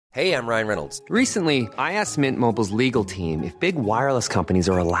Hey, I'm Ryan Reynolds. Recently, I asked Mint Mobile's legal team if big wireless companies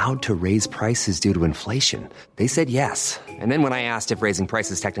are allowed to raise prices due to inflation. They said yes. And then when I asked if raising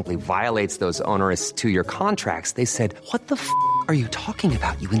prices technically violates those onerous two-year contracts, they said, "What the f*** are you talking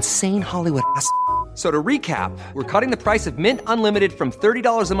about, you insane Hollywood ass?" So to recap, we're cutting the price of Mint Unlimited from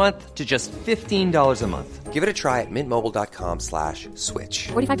 $30 a month to just $15 a month. Give it a try at mintmobile.com/switch.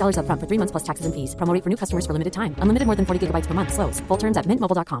 $45 up front for 3 months plus taxes and fees. Promo rate for new customers for limited time. Unlimited more than 40 gigabytes per month. Slows full terms at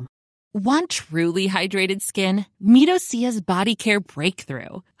mintmobile.com. Want truly hydrated skin? Meet Osea's Body Care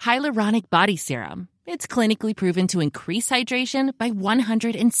Breakthrough Hyaluronic Body Serum. It's clinically proven to increase hydration by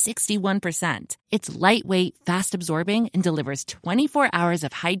 161%. It's lightweight, fast-absorbing, and delivers 24 hours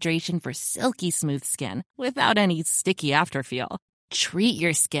of hydration for silky smooth skin without any sticky afterfeel. Treat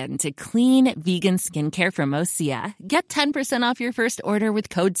your skin to clean, vegan skincare from Osea. Get 10% off your first order with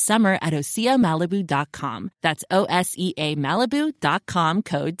code SUMMER at OseaMalibu.com. That's OSEA Malibu.com,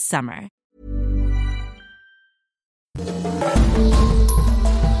 code SUMMER.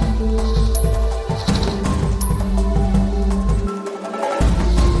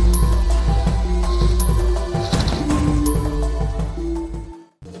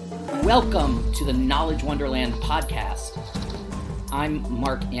 Welcome to the Knowledge Wonderland podcast. I'm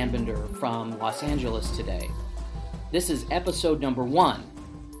Mark Ambinder from Los Angeles today. This is episode number 1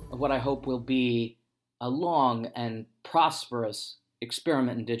 of what I hope will be a long and prosperous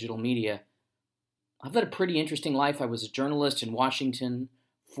experiment in digital media. I've led a pretty interesting life. I was a journalist in Washington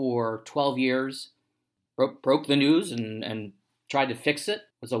for 12 years, broke the news and tried to fix it.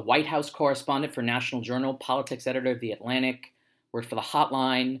 Was a White House correspondent for National Journal, politics editor of The Atlantic, worked for The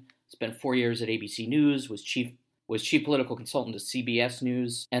Hotline, spent 4 years at ABC News, was chief political consultant to CBS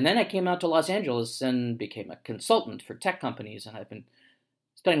News. And then I came out to Los Angeles and became a consultant for tech companies. And I've been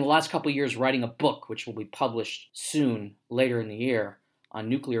spending the last couple of years writing a book, which will be published soon, later in the year, on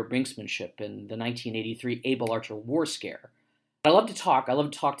nuclear brinksmanship in the 1983 Able Archer war scare. I love to talk. I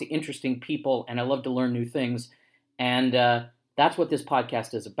love to talk to interesting people, and I love to learn new things. And that's what this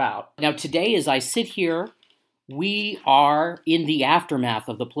podcast is about. Now, today, as I sit here, we are in the aftermath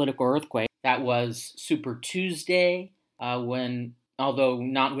of the political earthquake. That was Super Tuesday, when, although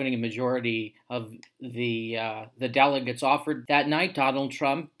not winning a majority of the delegates offered that night, Donald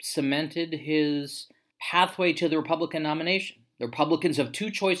Trump cemented his pathway to the Republican nomination. The Republicans have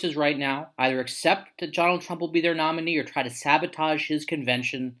two choices right now: either accept that Donald Trump will be their nominee or try to sabotage his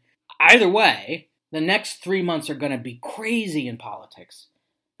convention. Either way, the next 3 months are going to be crazy in politics.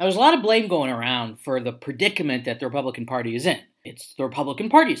 Now, there's a lot of blame going around for the predicament that the Republican Party is in. It's the Republican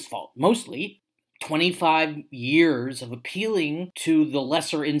Party's fault, mostly. 25 years of appealing to the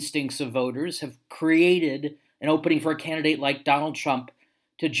lesser instincts of voters have created an opening for a candidate like Donald Trump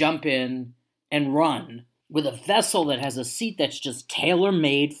to jump in and run with a vessel that has a seat that's just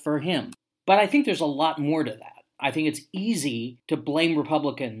tailor-made for him. But I think there's a lot more to that. I think it's easy to blame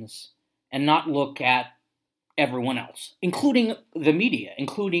Republicans and not look at everyone else, including the media,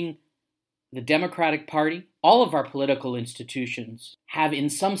 including the Democratic Party. All of our political institutions have in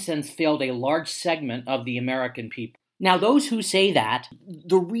some sense failed a large segment of the American people. Now, those who say that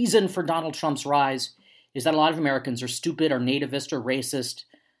the reason for Donald Trump's rise is that a lot of Americans are stupid or nativist or racist,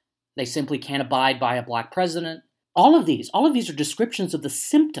 they simply can't abide by a black president. All of these are descriptions of the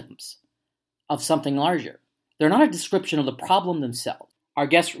symptoms of something larger. They're not a description of the problem themselves. Our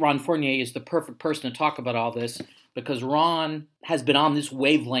guest, Ron Fournier, is the perfect person to talk about all this because Ron has been on this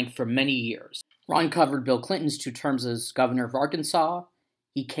wavelength for many years. Ron covered Bill Clinton's 2 terms as governor of Arkansas.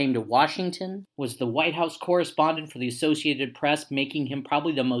 He came to Washington, was the White House correspondent for the Associated Press, making him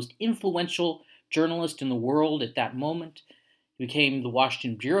probably the most influential journalist in the world at that moment. He became the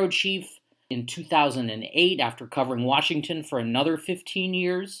Washington bureau chief in 2008 after covering Washington for another 15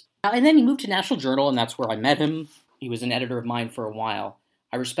 years. And then he moved to National Journal, and that's where I met him. He was an editor of mine for a while.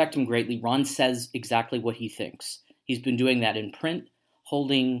 I respect him greatly. Ron says exactly what he thinks. He's been doing that in print,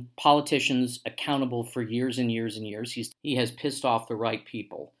 holding politicians accountable for years and years and years. He has pissed off the right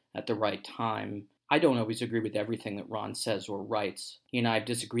people at the right time. I don't always agree with everything that Ron says or writes. He and I have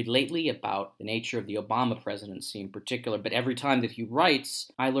disagreed lately about the nature of the Obama presidency in particular, but every time that he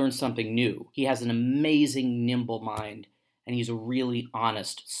writes, I learn something new. He has an amazing, nimble mind, and he's a really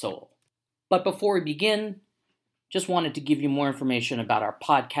honest soul. But before we begin, just wanted to give you more information about our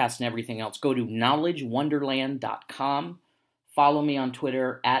podcast and everything else. Go to knowledgewonderland.com. Follow me on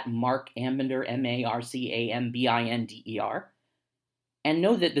Twitter at Mark Ambinder, MarcAmbinder. And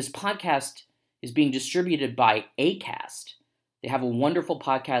know that this podcast is being distributed by Acast. They have a wonderful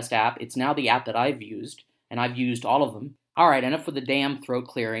podcast app. It's now the app that I've used, and I've used all of them. All right, enough with the damn throat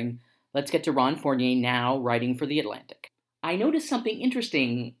clearing. Let's get to Ron Fournier now, writing for The Atlantic. I noticed something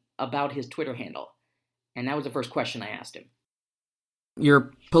interesting about his Twitter handle. And that was the first question I asked him.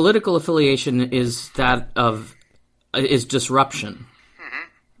 Your political affiliation is disruption. Mm-hmm.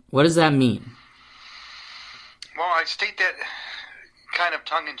 What does that mean? Well, I state that kind of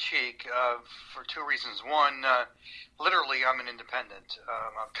tongue-in-cheek for two reasons. One, literally, I'm an independent.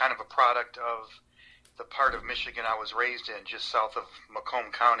 I'm kind of a product of the part of Michigan I was raised in, just south of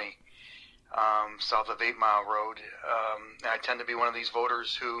Macomb County, south of 8 Mile Road. I tend to be one of these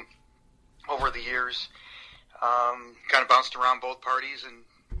voters who, over the years, kind of bounced around both parties and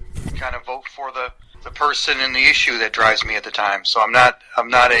kind of vote for the person and the issue that drives me at the time. So I'm not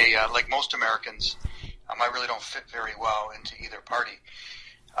a like most Americans. I really don't fit very well into either party.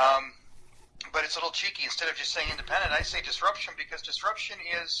 But it's a little cheeky. Instead of just saying independent, I say disruption, because disruption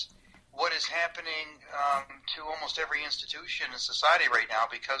is what is happening to almost every institution in society right now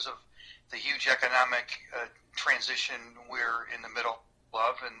because of the huge economic transition we're in the middle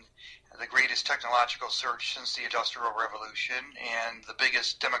of, and the greatest technological surge since the Industrial Revolution, and the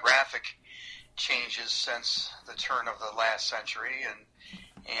biggest demographic changes since the turn of the last century, and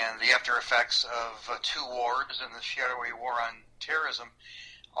the after effects of 2 wars and the shadowy war on terrorism.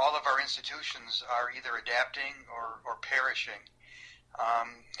 All of our institutions are either adapting or perishing,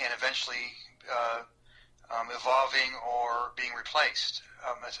 and eventually evolving or being replaced.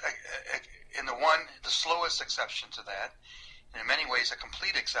 The slowest exception to that, and in many ways a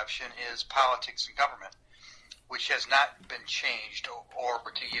complete exception, is politics and government, which has not been changed, or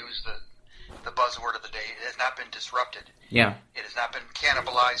to use the buzzword of the day, it has not been disrupted. Yeah. It has not been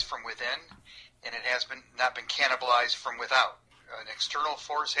cannibalized from within, and it has not been cannibalized from without. An external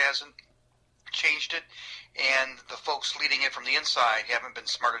force hasn't changed it, and the folks leading it from the inside haven't been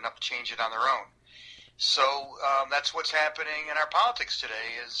smart enough to change it on their own. So that's what's happening in our politics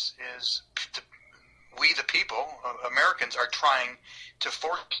today. Is we the people, Americans, are trying to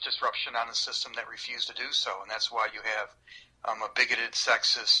force disruption on a system that refused to do so, and that's why you have a bigoted,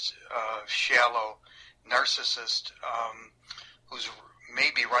 sexist, shallow narcissist who's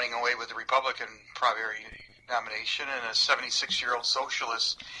maybe running away with the Republican primary nomination, and a 76-year-old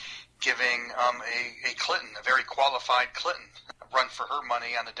socialist giving a Clinton, a very qualified Clinton, a run for her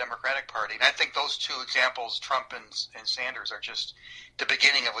money on the Democratic Party. And I think those two examples, Trump and Sanders, are just the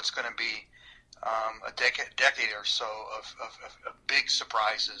beginning of what's going to be a decade or so of big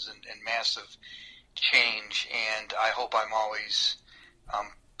surprises and massive change. And I hope I'm always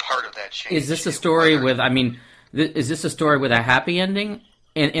part of that change. Is this a story is this a story with a happy ending?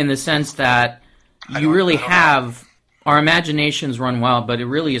 In the sense that you really have, our imaginations run wild, but it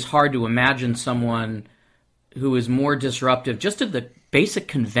really is hard to imagine someone who is more disruptive just to the basic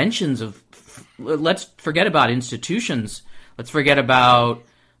conventions of, let's forget about institutions, let's forget about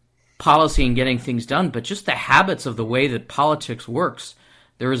policy and getting things done, but just the habits of the way that politics works.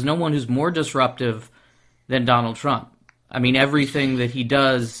 There is no one who's more disruptive than Donald Trump. I mean, everything that he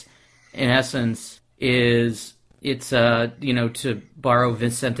does, in essence, is, to borrow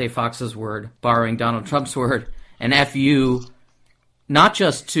Vicente Fox's word, borrowing Donald Trump's word, an FU, not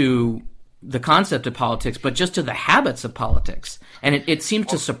just to the concept of politics, but just to the habits of politics. And it seems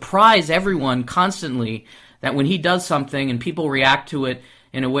to surprise everyone constantly that when he does something and people react to it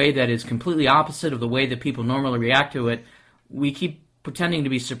in a way that is completely opposite of the way that people normally react to it, we keep pretending to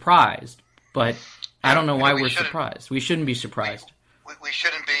be surprised. But I don't know why we're surprised. We shouldn't be surprised. We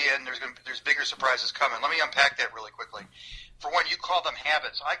shouldn't be, and there's bigger surprises coming. Let me unpack that really quickly. For one, you call them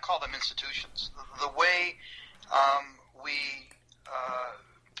habits. I call them institutions. The way we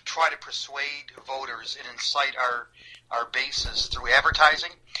try to persuade voters and incite our bases through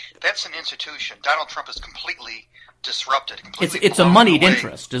advertising, that's an institution. Donald Trump is completely disrupted. It's a moneyed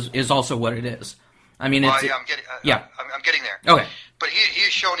interest is also what it is. I mean, I'm getting there. Okay. But he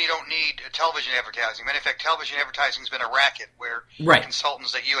has shown you don't need television advertising. Matter of fact, television advertising has been a racket where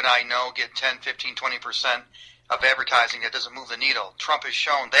consultants that you and I know get 10, 15, 20% of advertising that doesn't move the needle. Trump has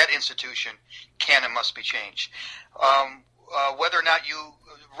shown that institution can and must be changed. Whether or not you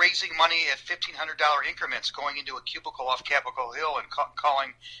raising money at $1,500 increments, going into a cubicle off Capitol Hill and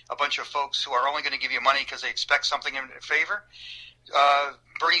calling a bunch of folks who are only going to give you money because they expect something in favor.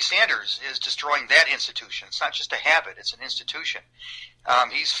 Bernie Sanders is destroying that institution. It's not just a habit; it's an institution.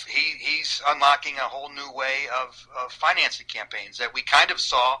 He's unlocking a whole new way of financing campaigns that we kind of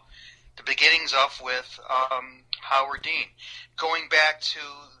saw the beginnings of with Howard Dean. Going back to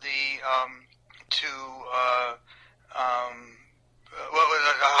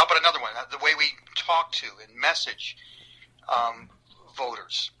how about another one? The way we talk to and message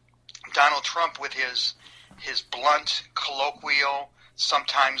voters. Donald Trump with his blunt, colloquial,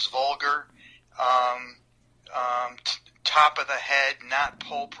 sometimes vulgar top of the head, not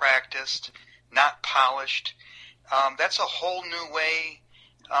poll practiced, not polished. That's a whole new way,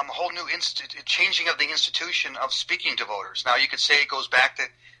 a whole new changing of the institution of speaking to voters. Now, you could say it goes back to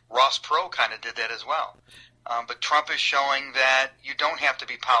Ross Perot kind of did that as well. But Trump is showing that you don't have to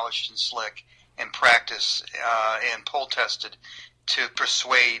be polished and slick and practice and poll tested to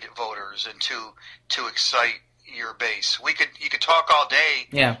persuade voters and to excite your base. You could talk all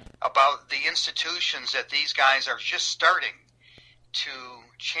day about the institutions that these guys are just starting to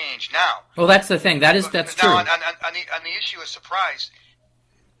change now. Well, that's the thing. That's true. Now, on the issue of surprise,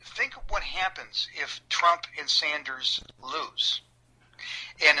 think of what happens if Trump and Sanders lose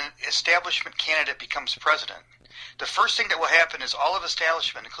and an establishment candidate becomes president. The first thing that will happen is all of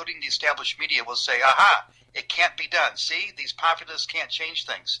establishment, including the established media, will say, aha, it can't be done. See, these populists can't change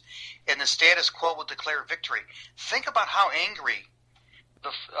things. And the status quo will declare victory. Think about how angry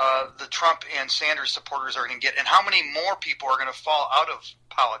the Trump and Sanders supporters are going to get, and how many more people are going to fall out of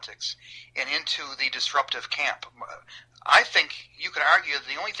politics and into the disruptive camp. I think you could argue that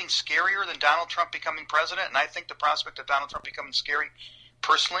the only thing scarier than Donald Trump becoming president, and I think the prospect of Donald Trump becoming scary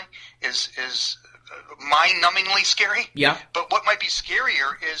personally is mind-numbingly scary. Yeah. But what might be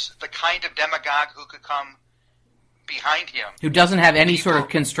scarier is the kind of demagogue who could come behind him. Who doesn't have any sort of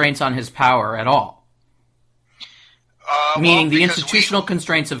constraints on his power at all. Meaning the institutional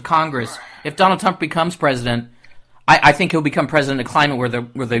constraints of Congress. If Donald Trump becomes president, I think he'll become president in a climate where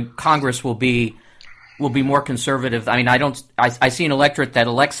the Congress will be more conservative. I mean, I see an electorate that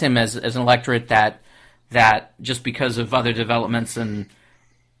elects him as an electorate that just because of other developments and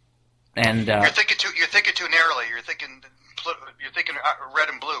you're thinking too narrowly. You're thinking red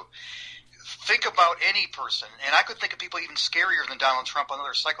and blue. Think about any person, and I could think of people even scarier than Donald Trump,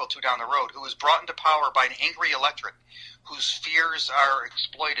 another cycle or two down the road, who was brought into power by an angry electorate whose fears are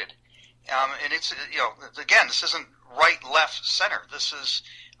exploited. And it's, again, this isn't right, left, center. This is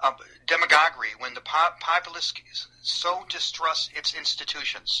demagoguery when the populace so distrusts its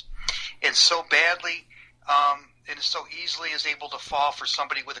institutions and so badly and so easily is able to fall for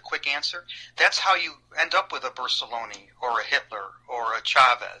somebody with a quick answer. That's how you end up with a Berlusconi or a Hitler or a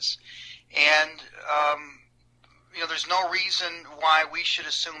Chavez. And, there's no reason why we should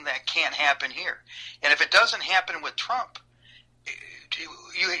assume that can't happen here. And if it doesn't happen with Trump,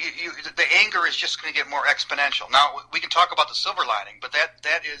 the anger is just going to get more exponential. Now, we can talk about the silver lining, but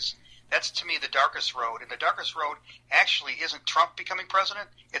that's to me the darkest road. And the darkest road actually isn't Trump becoming president.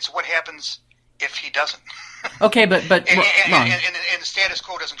 It's what happens if he doesn't. Okay, but and the status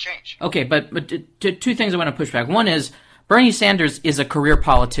quo doesn't change. Okay, but two things I want to push back. One is Bernie Sanders is a career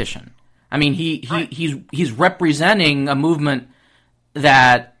politician. I mean, he's representing a movement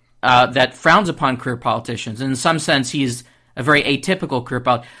that frowns upon career politicians. And in some sense, he's a very atypical career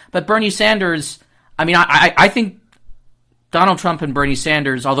politician. But Bernie Sanders, I mean, I think Donald Trump and Bernie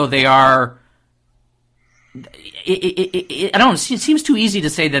Sanders, although they are, I don't know, it seems too easy to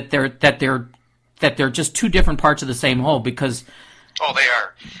say that they're just two different parts of the same whole because. Oh, they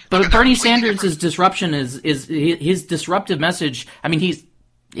are. But Bernie Sanders' disruption is his disruptive message. I mean, he's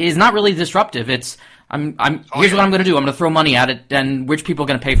not really disruptive. It's here's what I'm going to do. I'm going to throw money at it, and which people are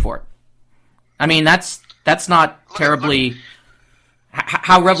going to pay for it. I mean, that's not terribly.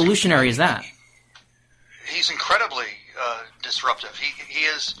 How revolutionary is that? He's incredibly disruptive.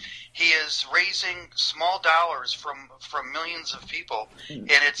 He is raising small dollars from millions of people, and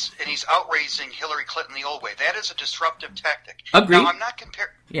he's outraising Hillary Clinton the old way. That is a disruptive tactic. Agreed. Now, I'm not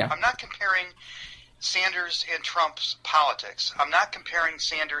comparing Sanders and Trump's politics. I'm not comparing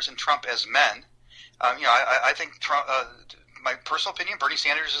Sanders and Trump as men. I think Trump. My personal opinion, Bernie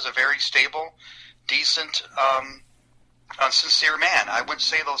Sanders is a very stable, decent, sincere man. I wouldn't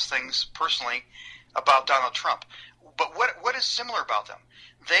say those things personally about Donald Trump. But what is similar about them?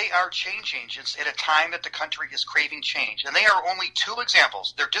 They are change agents at a time that the country is craving change. And they are only two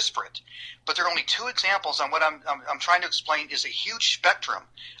examples. They're disparate, but they're only two examples on what I'm trying to explain is a huge spectrum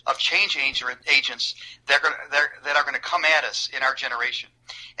of change agents that are going to come at us in our generation.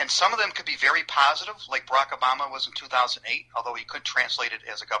 And some of them could be very positive, like Barack Obama was in 2008, although he couldn't translate it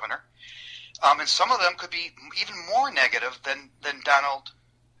as a governor. And some of them could be even more negative than Donald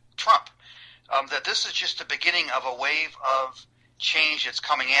Trump. That this is just the beginning of a wave of change that's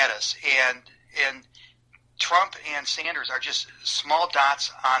coming at us, and Trump and Sanders are just small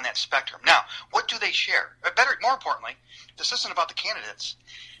dots on that spectrum. Now, what do they share? More importantly, this isn't about the candidates.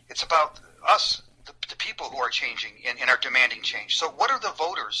 It's about us, the people who are changing and are demanding change. So what do the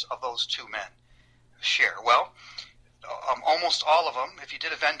voters of those two men share? Well, almost all of them, if you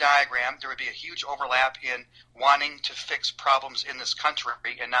did a Venn diagram, there would be a huge overlap in wanting to fix problems in this country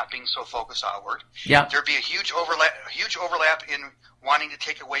and not being so focused outward. Yeah. There'd be a huge overlap in wanting to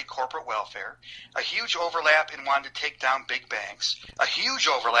take away corporate welfare, a huge overlap in wanting to take down big banks, a huge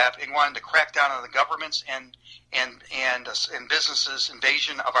overlap in wanting to crack down on the government's and businesses'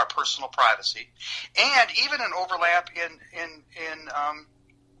 invasion of our personal privacy, and even an overlap in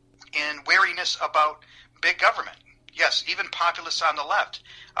wariness about big government. Yes, even populists on the left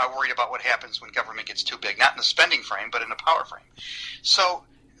are worried about what happens when government gets too big, not in the spending frame, but in the power frame. So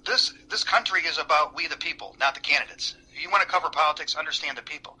this country is about we the people, not the candidates. You want to cover politics, understand the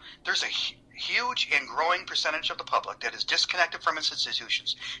people. There's a huge and growing percentage of the public that is disconnected from its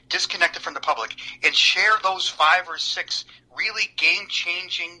institutions, disconnected from the public, and share those 5 or 6 really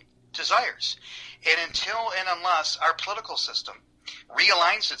game-changing desires. And until and unless our political system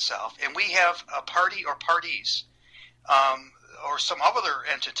realigns itself and we have a party or parties or some other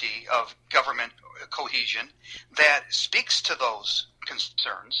entity of government cohesion that speaks to those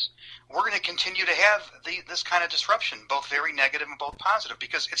concerns, we're going to continue to have this kind of disruption, both very negative and both positive,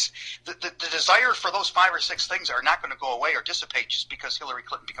 because it's the desire for those 5 or 6 things are not going to go away or dissipate just because Hillary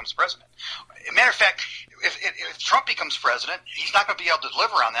Clinton becomes president. As a matter of fact, if Trump becomes president, he's not going to be able to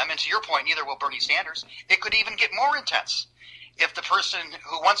deliver on them, and to your point, neither will Bernie Sanders. It could even get more intense if the person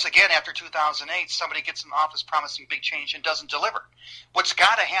who, once again, after 2008, somebody gets in office promising big change and doesn't deliver. What's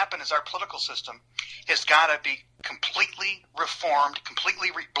got to happen is our political system has got to be completely reformed,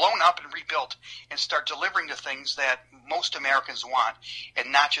 completely blown up and rebuilt, and start delivering the things that most Americans want,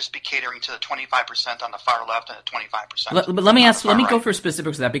 and not just be catering to the 25% on the far left and the 25%. But let me go for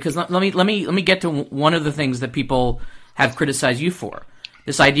specifics of that, because let me get to one of the things that people have criticized you for.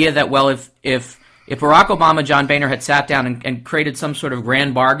 This idea that, well, if Barack Obama, John Boehner had sat down and created some sort of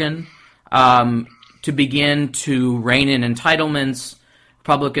grand bargain to begin to rein in entitlements,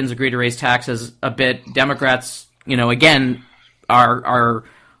 Republicans agree to raise taxes a bit. Democrats, again, are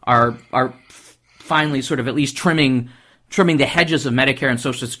finally sort of at least trimming the hedges of Medicare and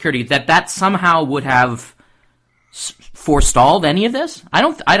Social Security. That somehow would have forestalled any of this.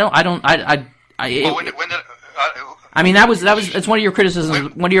 It's one of your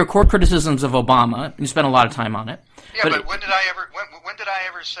criticisms, one of your core criticisms of Obama. You spent a lot of time on it. Yeah, but when did I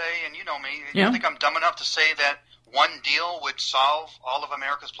ever say, and you know me, you think I'm dumb enough to say that one deal would solve all of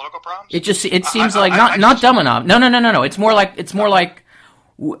America's political problems? It seems like not dumb enough. No. It's more like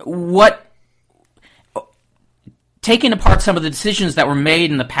what taking apart some of the decisions that were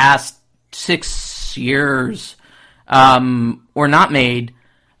made in the past 6 years or not made.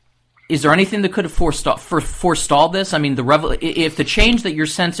 Is there anything that could have forestalled this? I mean, if the change that you're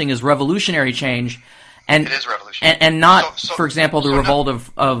sensing is revolutionary change, and it is revolutionary, and not, for example, the revolt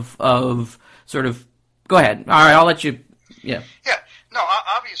of sort of. Go ahead. All right, I'll let you. Yeah. Yeah. No.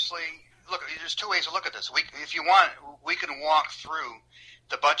 Obviously, look. There's 2 ways to look at this. If you want, we can walk through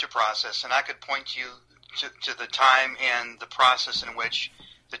the budget process, and I could point you to the time and the process in which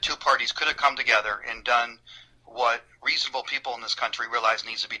the 2 parties could have come together and done what reasonable people in this country realize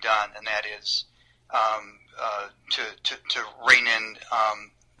needs to be done, and that is to rein in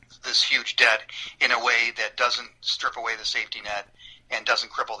this huge debt in a way that doesn't strip away the safety net and doesn't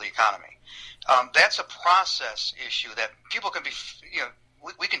cripple the economy. That's a process issue that people can be,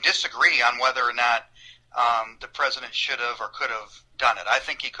 we can disagree on whether or not the president should have or could have done it. I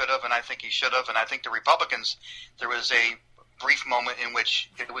think he could have, and I think he should have, and I think the Republicans, there was a brief moment in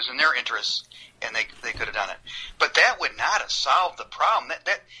which it was in their interests and they could have done it. But that would not have solved the problem.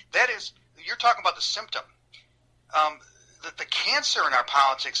 That is, you're talking about the symptom. The cancer in our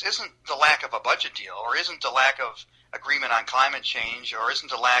politics isn't the lack of a budget deal, or isn't the lack of agreement on climate change, or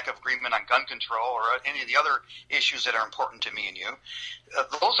isn't the lack of agreement on gun control, or any of the other issues that are important to me and you.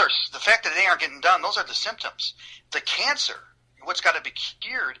 Those are the fact that they aren't getting done. Those are the symptoms. The cancer, what's got to be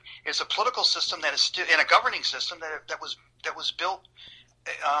cured, is a political system that is still, and a governing system that was built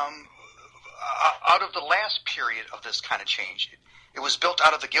out of the last period of this kind of change. It was built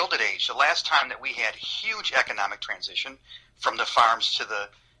out of the Gilded Age, the last time that we had huge economic transition from the farms to the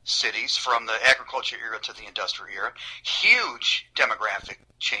cities, from the agriculture era to the industrial era, huge demographic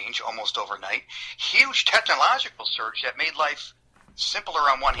change almost overnight, huge technological surge that made life simpler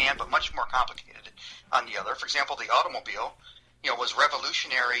on one hand but much more complicated on the other. For example, the automobile was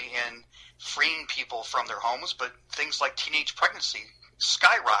revolutionary in freeing people from their homes, but things like teenage pregnancy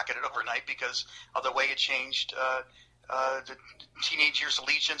skyrocketed overnight because of the way it changed the teenagers'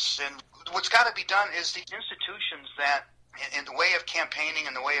 allegiance. And what's got to be done is the institutions that, in the way of campaigning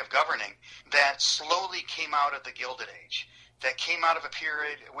and the way of governing, that slowly came out of the Gilded Age, that came out of a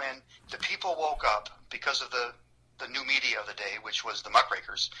period when the people woke up because of the the new media of the day, which was the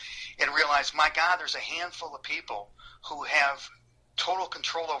muckrakers, and realized, my God, there's a handful of people who have total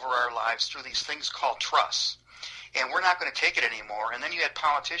control over our lives through these things called trusts, and we're not going to take it anymore. And then you had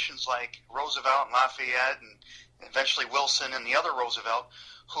politicians like Roosevelt and Lafayette and eventually Wilson and the other Roosevelt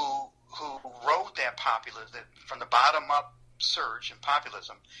who rode that from the bottom up surge in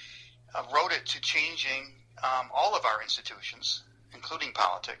populism, rode it to changing all of our institutions, including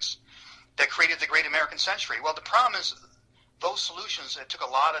politics, that created the Great American Century. Well, the problem is those solutions that took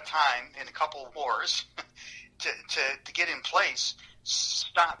a lot of time and a couple of wars to get in place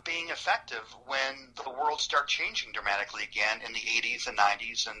stop being effective when the world started changing dramatically again in the 80s and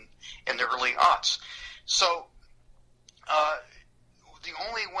 90s and in the early aughts. So the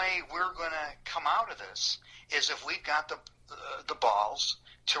only way we're going to come out of this is if we've got the balls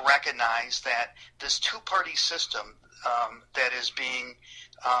to recognize that this two-party system that is being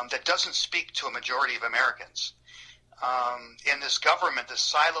that doesn't speak to a majority of Americans, in this government,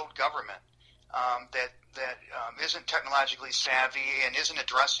 this siloed government that isn't technologically savvy and isn't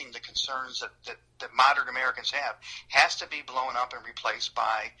addressing the concerns that modern Americans have, has to be blown up and replaced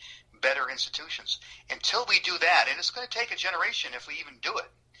by better institutions. Until we do that, and it's going to take a generation if we even do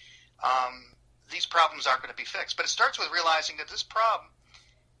it, these problems aren't going to be fixed. But it starts with realizing that this problem,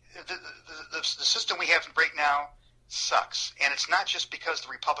 the system we have right now, sucks. And it's not just because the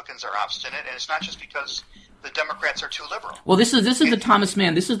Republicans are obstinate, and it's not just because the Democrats are too liberal. Well, this is the Thomas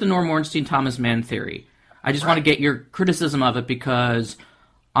Mann. This is the Norm Ornstein Thomas Mann theory. I just want to get your criticism of it, because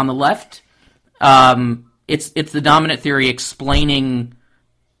on the left, it's the dominant theory explaining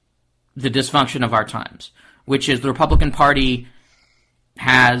the dysfunction of our times, which is the Republican Party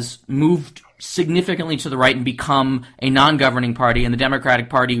has moved significantly to the right and become a non-governing party, and the Democratic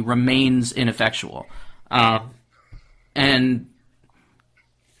Party remains ineffectual. And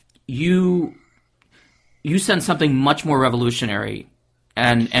you send something much more revolutionary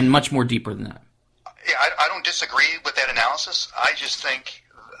and much more deeper than that. Yeah, I don't disagree with that analysis. I just think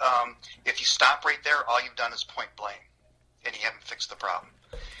if you stop right there, all you've done is point blame, and you haven't fixed the problem.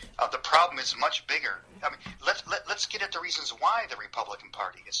 The problem is much bigger. I mean, let's get at the reasons why the Republican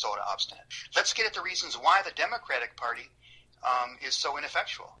Party is so obstinate. Let's get at the reasons why the Democratic Party is so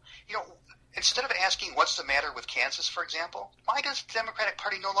ineffectual. You know, instead of asking what's the matter with Kansas, for example, why does the Democratic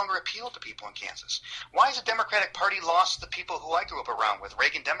Party no longer appeal to people in Kansas? Why has the Democratic Party lost the people who I grew up around with,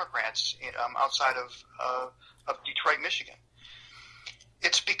 Reagan Democrats outside of Detroit, Michigan?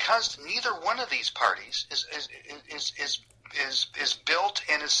 It's because neither one of these parties is built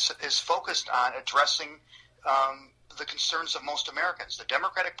and is focused on addressing the concerns of most Americans. The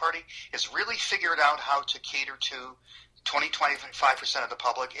Democratic Party has really figured out how to cater to 20-25% of the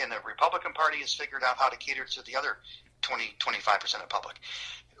public, and the Republican Party has figured out how to cater to the other 20-25% of the public.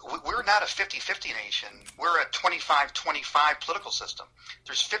 We're not a 50-50 nation. We're a 25-25 political system.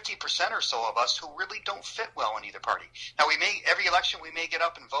 There's 50% or so of us who really don't fit well in either party. Now, every election we may get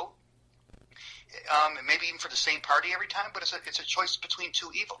up and vote, maybe even for the same party every time, but it's a choice between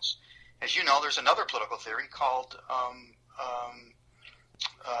two evils. As you know, there's another political theory called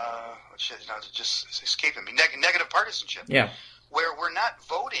just escaping me, negative partisanship. Yeah. Where we're not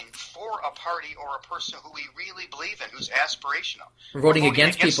voting for a party or a person who we really believe in, who's aspirational. We're voting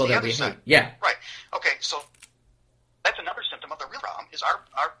against people that we hate. Yeah. Right. Okay, so that's another symptom of the real problem is our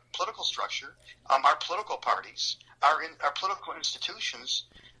political structure, our political parties, our political institutions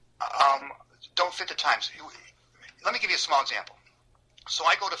don't fit the times. Let me give you a small example. So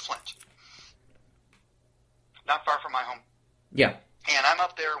I go to Flint, not far from my home. Yeah. And I'm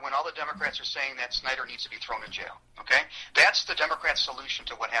up there when all the Democrats are saying that Snyder needs to be thrown in jail. Okay? That's the Democrats' solution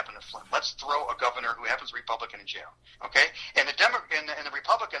to what happened in Flint. Let's throw a governor who happens Republican in jail. Okay? And the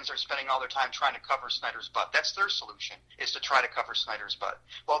Republicans are spending all their time trying to cover Snyder's butt. That's their solution, is to try to cover Snyder's butt.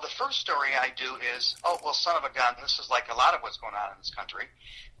 Well, the first story I do is, oh, well, son of a gun, this is like a lot of what's going on in this country.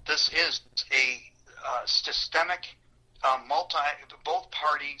 This is a systemic, both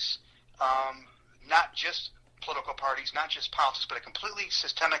parties, not just political parties, not just politics, but a completely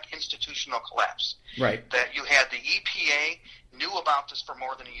systemic institutional collapse. Right. That you had the EPA knew about this for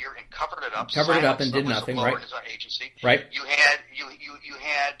more than a year and covered it up. And did nothing. Right. Agency. Right. You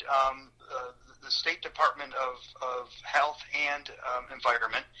had the State Department of Health and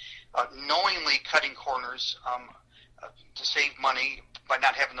Environment knowingly cutting corners to save money by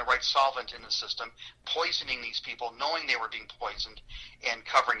not having the right solvent in the system, poisoning these people, knowing they were being poisoned, and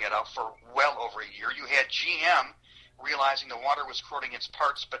covering it up for well over a year. You had GM realizing the water was corroding its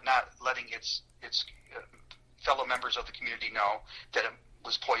parts, but not letting its fellow members of the community know that it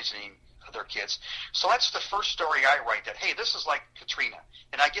was poisoning their kids. So that's the first story I write, that, hey, this is like Katrina.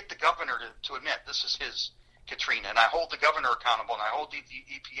 And I get the governor to admit this is his Katrina, and I hold the governor accountable, and I hold the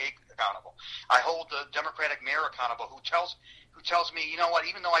EPA accountable. I hold the Democratic mayor accountable who tells me, you know what,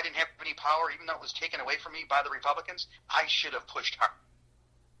 even though I didn't have any power, even though it was taken away from me by the Republicans, I should have pushed harder.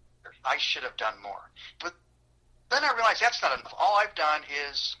 I should have done more. But then I realized that's not enough. All I've done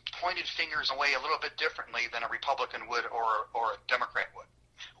is pointed fingers away a little bit differently than a Republican would or a Democrat would.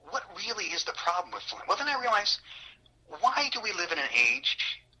 What really is the problem with Flint? Well, then I realized, why do we live in an age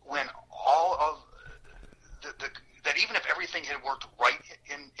when all of that even if everything had worked right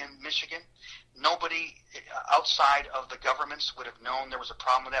in Michigan, nobody outside of the governments would have known there was a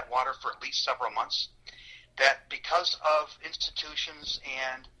problem with that water for at least several months? That because of institutions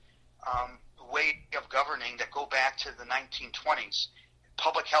and way of governing that go back to the 1920s,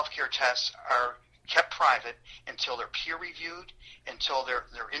 public health care tests are kept private until they're peer-reviewed, until they're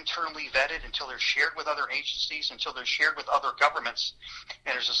internally vetted, until they're shared with other agencies, until they're shared with other governments.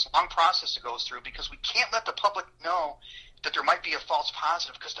 And there's this long process that goes through because we can't let the public know that there might be a false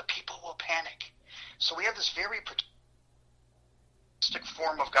positive because the people will panic. So we have this very paternalistic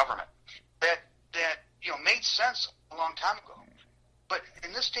form of government that made sense a long time ago. But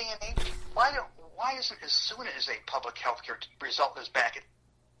in this day and age, why isn't, as soon as a public health care result is back,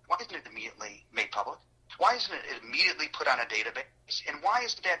 why isn't it immediately made public? Why isn't it immediately put on a database? And why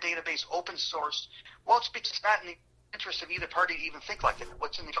isn't that database open sourced? Well, it's because it's not in the interest of either party to even think like it.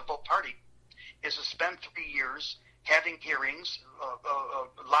 What's in the interest of both parties is to spend 3 years having hearings,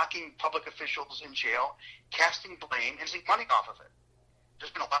 locking public officials in jail, casting blame, and taking money off of it.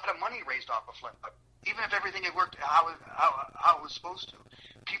 There's been a lot of money raised off of Flint, but even if everything had worked how it was supposed to,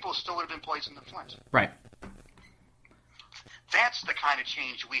 people still would have been poisoned in Flint. Right. That's the kind of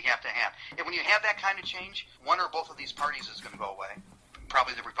change we have to have. And when you have that kind of change, one or both of these parties is going to go away.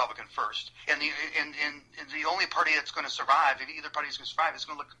 Probably the Republican first. And the only party that's going to survive, if either party is going to survive, is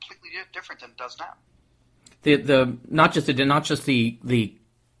going to look completely different than it does now. Not just the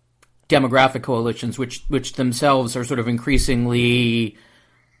demographic coalitions, which themselves are sort of increasingly.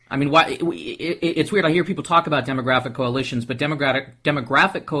 I mean, it's weird. I hear people talk about demographic coalitions, but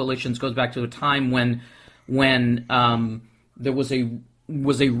demographic coalitions goes back to a time when there was a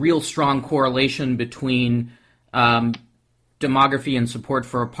real strong correlation between demography and support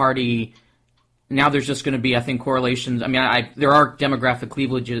for a party. Now there's just going to be, I think, correlations. I mean, there are demographic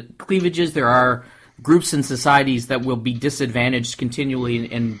cleavages. There are groups and societies that will be disadvantaged continually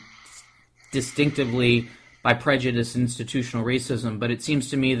and distinctively by prejudice and institutional racism. But it seems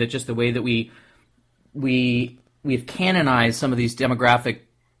to me that just the way that we've canonized some of these demographic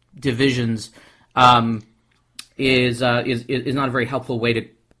divisions is not a very helpful way to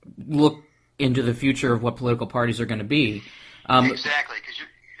look into the future of what political parties are going to be. Exactly, because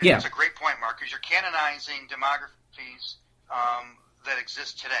that's a great point, Mark, because you're canonizing demographies that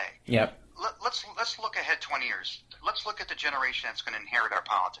exist today. Yep. Let's look ahead 20 years. Let's look at the generation that's going to inherit our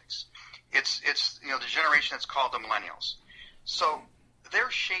politics. It's the generation that's called the millennials. So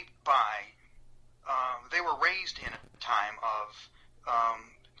they're shaped by they were raised in a time of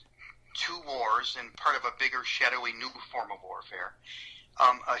two wars and part of a bigger, shadowy, new form of warfare.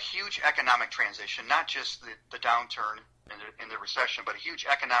 A huge economic transition, not just the downturn in the recession, but a huge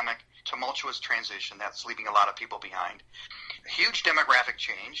economic, tumultuous transition that's leaving a lot of people behind. A huge demographic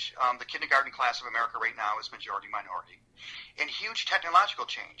change. The kindergarten class of America right now is majority minority. And huge technological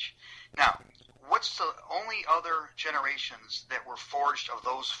change. Now, what's the only other generations that were forged of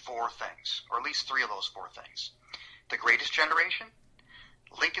those four things, or at least three of those four things? The greatest generation,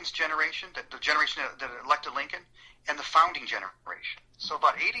 Lincoln's generation, the generation that elected Lincoln, and the founding generation. So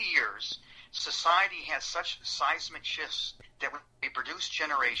about 80 years, society has such seismic shifts that we produce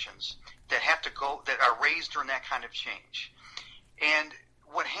generations that are raised during that kind of change. And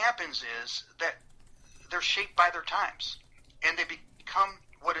what happens is that they're shaped by their times, and they become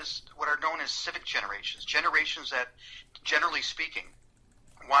what are known as civic generations that, generally speaking,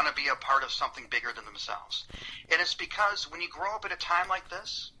 want to be a part of something bigger than themselves. And it's because when you grow up at a time like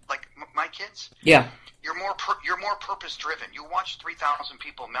this, like my kids, yeah, you're more purpose driven. You watch 3,000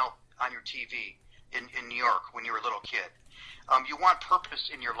 people melt on your TV in New York when you were a little kid. You want purpose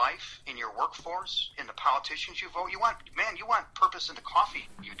in your life, in your workforce, in the politicians you vote. You want purpose in the coffee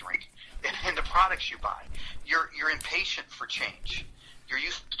you drink, in the products you buy. You're impatient for change. You're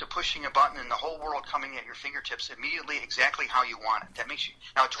used to pushing a button and the whole world coming at your fingertips immediately exactly how you want it. That makes you,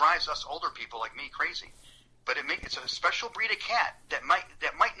 now it drives us older people like me crazy, but it's a special breed of cat that might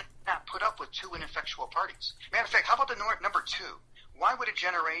not put up with two ineffectual parties. Matter of fact, how about the number two? Why would a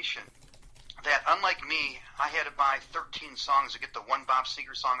generation that, unlike me, I had to buy 13 songs to get the one Bob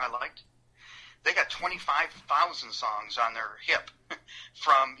Seger song I liked? They got 25,000 songs on their hip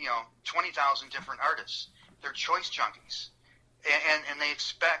from 20,000 different artists. They're choice junkies, and they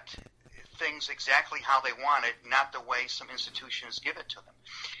expect things exactly how they want it, not the way some institutions give it to them.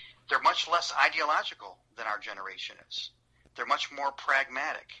 They're much less ideological than our generation is. They're much more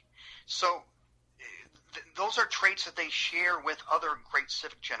pragmatic. So those are traits that they share with other great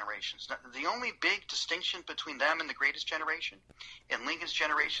civic generations. Now, the only big distinction between them and the greatest generation, and Lincoln's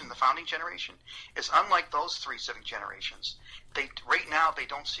generation, the founding generation, is unlike those three civic generations, right now they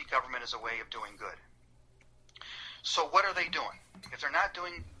don't see government as a way of doing good. So what are they doing? If they're not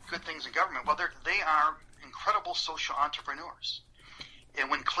doing good things in government, well, they are incredible social entrepreneurs. And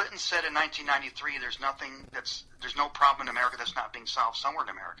when Clinton said in 1993, there's no problem in America that's not being solved somewhere in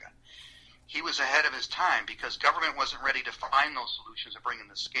America, he was ahead of his time because government wasn't ready to find those solutions and bring them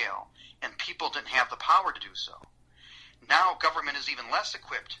to scale, and people didn't have the power to do so. Now government is even less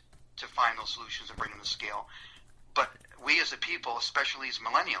equipped to find those solutions and bring them to scale, but we as a people, especially as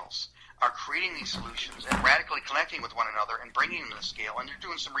millennials, are creating these solutions and radically connecting with one another and bringing them to scale, and they're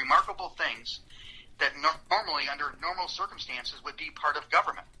doing some remarkable things that normally, under normal circumstances, would be part of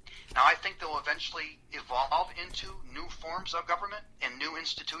government. Now, I think they'll eventually evolve into new forms of government and new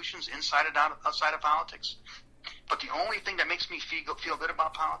institutions inside and outside of politics. But the only thing that makes me feel good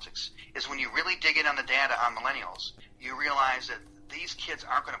about politics is when you really dig in on the data on millennials, you realize that these kids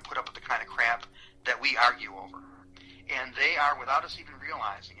aren't going to put up with the kind of crap that we argue over. And they are, without us even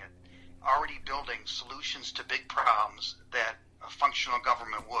realizing it, already building solutions to big problems that a functional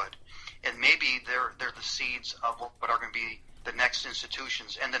government would. And maybe they're the seeds of what are going to be the next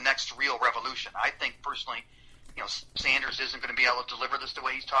institutions and the next real revolution. I think personally, Sanders isn't going to be able to deliver this the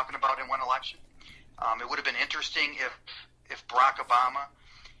way he's talking about in one election. It would have been interesting if Barack Obama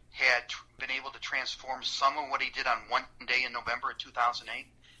had been able to transform some of what he did on one day in November of 2008,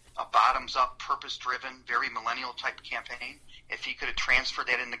 a bottoms-up, purpose-driven, very millennial-type campaign. If he could have transferred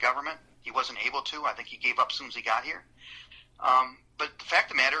that into government, he wasn't able to. I think he gave up as soon as he got here. But the fact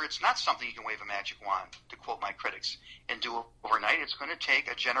of the matter, it's not something you can wave a magic wand, to quote my critics, and do overnight. It's going to take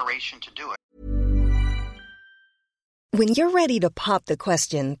a generation to do it. When you're ready to pop the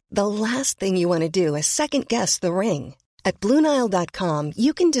question, the last thing you want to do is second-guess the ring. At BlueNile.com,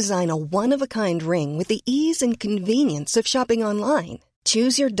 you can design a one-of-a-kind ring with the ease and convenience of shopping online.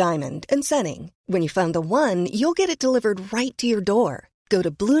 Choose your diamond and setting. When you find the one, you'll get it delivered right to your door. Go to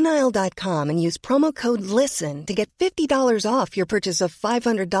BlueNile.com and use promo code LISTEN to get $50 off your purchase of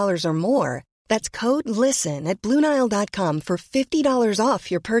 $500 or more. That's code LISTEN at BlueNile.com for $50 off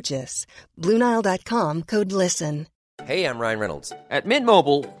your purchase. BlueNile.com, code LISTEN. Hey, I'm Ryan Reynolds. At Mint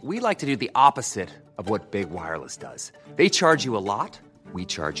Mobile, we like to do the opposite of what Big Wireless does. They charge you a lot, we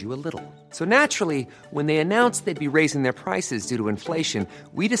charge you a little. So naturally, when they announced they'd be raising their prices due to inflation,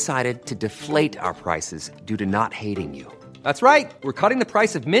 we decided to deflate our prices due to not hating you. That's right. We're cutting the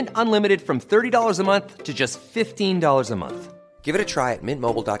price of Mint Unlimited from $30 a month to just $15 a month. Give it a try at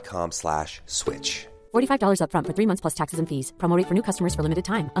mintmobile.com/switch. $45 up front for 3 months plus taxes and fees. Promo rate for new customers for limited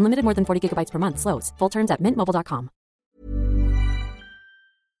time. Unlimited more than 40 gigabytes per month. Slows full terms at mintmobile.com.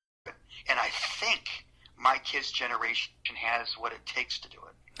 And I think my kid's generation has what it takes to do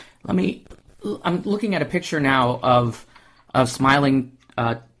it. I'm looking at a picture now of smiling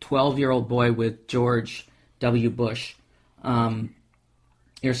 12-year-old boy with George W. Bush.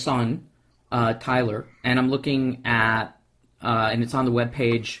 Your son, Tyler, and I'm looking at, and it's on the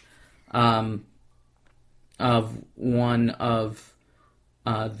webpage of one of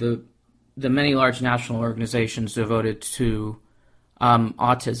the many large national organizations devoted to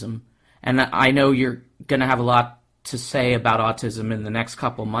autism. And I know you're going to have a lot to say about autism in the next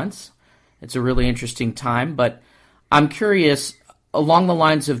couple months. It's a really interesting time, but I'm curious, along the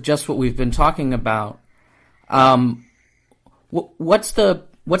lines of just what we've been talking about, what's the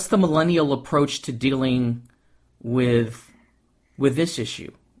millennial approach to dealing with this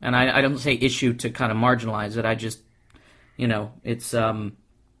issue? And I don't say issue to kind of marginalize it. I just, it's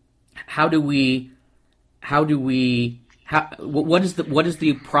what is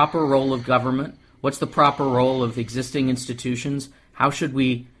the proper role of government? What's the proper role of existing institutions? How should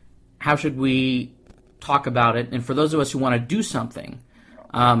we talk about it? And for those of us who want to do something,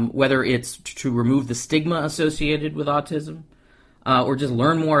 whether it's to remove the stigma associated with autism, or just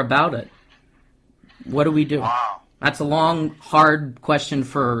learn more about it, what do we do? Wow. That's a long, hard question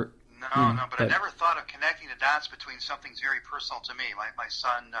for... No, but I never thought of connecting the dots between something very personal to me. My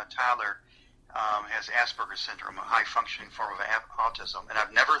son, Tyler, has Asperger's syndrome, a high-functioning form of autism, and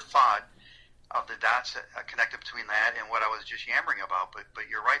I've never thought of the dots connected between that and what I was just yammering about, but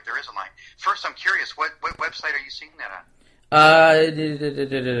you're right, there is a line. First, I'm curious, what website are you seeing that on?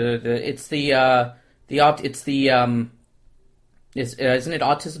 Isn't it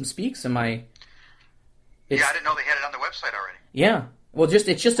Autism Speaks? Yeah, I didn't know they had it on the website already. Yeah. Well,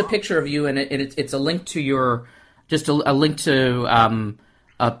 it's just a picture of you, and it's a link to your a link to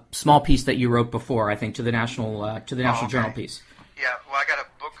a small piece that you wrote before, I think, to the National Journal piece. Yeah. Well, I got a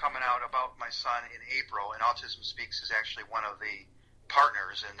book coming out about my son in April, and Autism Speaks is actually one of the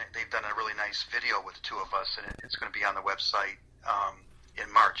partners, and they've done a really nice video with the two of us, and it's going to be on the website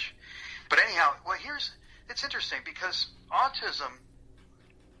in March. But anyhow, well, it's interesting because autism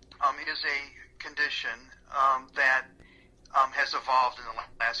is a condition that has evolved in the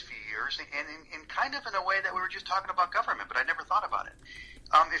last few years, and in kind of in a way that we were just talking about government, but I never thought about it.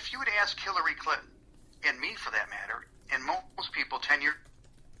 If you would ask Hillary Clinton, and me for that matter, and most people 10 years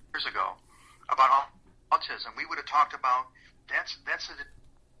ago about autism, we would have talked about that's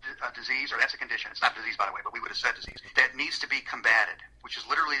a disease, or that's a condition. It's not a disease, by the way, but we would have said disease, that needs to be combated, which is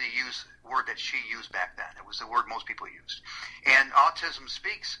literally the word that she used back then. It was the word most people used. And Autism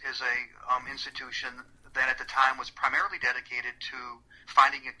Speaks is a institution that at the time was primarily dedicated to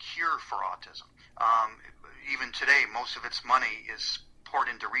finding a cure for autism. Even today, most of its money is poured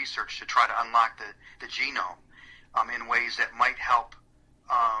into research to try to unlock the genome in ways that might help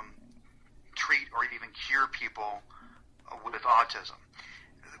treat or even cure people with autism.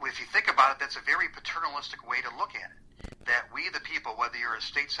 If you think about it, that's a very paternalistic way to look at it. That we, the people, whether you're a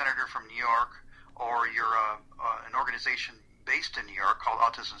state senator from New York or you're an organization based in New York called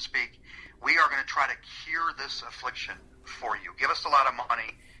Autism Speak, we are going to try to cure this affliction for you. Give us a lot of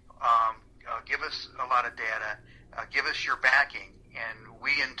money, give us a lot of data, give us your backing, and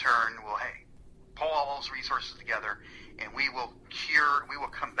we in turn will pull all those resources together, and we will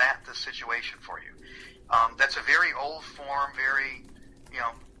combat this situation for you. That's a very old form, very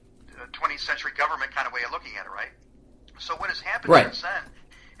 20th century government kind of way of looking at it, right? So what has happened since then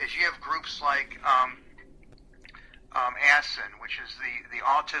is you have groups like ASIN, which is the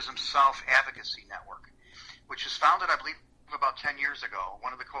Autism Self-Advocacy Network, which was founded, I believe, about 10 years ago.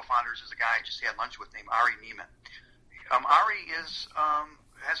 One of the co-founders is a guy I just had lunch with named Ari Neiman. Ari is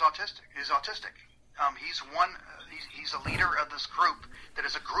autistic. He's a leader of this group that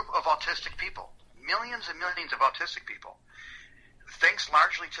is a group of autistic people, millions and millions of autistic people, thanks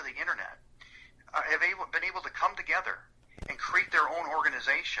largely to the internet, have been able to come together and create their own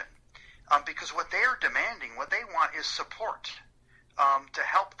organization. Because what they are demanding, what they want is support to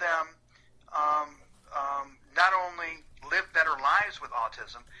help them not only live better lives with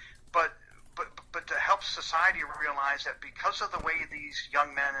autism, but to help society realize that because of the way these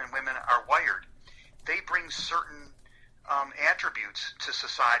young men and women are wired, they bring certain attributes to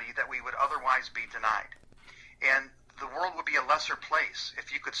society that we would otherwise be denied. And the world would be a lesser place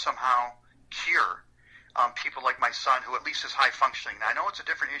if you could somehow cure people like my son, who at least is high functioning. Now, I know it's a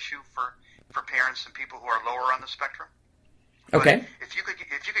different issue for parents and people who are lower on the spectrum. Okay. But if you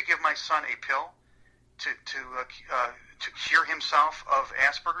could give my son a pill to cure himself of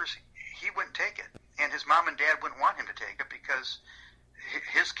Asperger's, he wouldn't take it, and his mom and dad wouldn't want him to take it because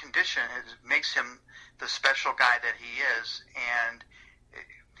his condition makes him the special guy that he is, and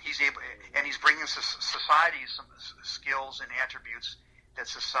he's bringing society some skills and attributes that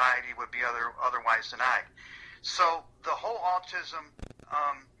society would be otherwise denied. So the whole autism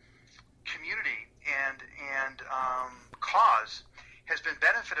community and cause has been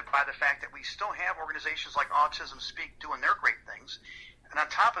benefited by the fact that we still have organizations like Autism Speak doing their great things. And on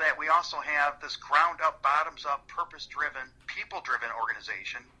top of that, we also have this ground-up, bottoms-up, purpose-driven, people-driven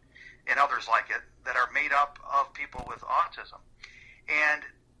organization, and others like it, that are made up of people with autism. And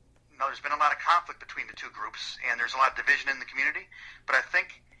there's been a lot of conflict between the two groups, and there's a lot of division in the community. But I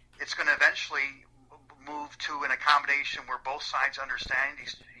think it's going to eventually move to an accommodation where both sides understand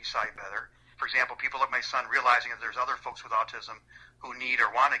each side better. For example, people like my son realizing that there's other folks with autism who need or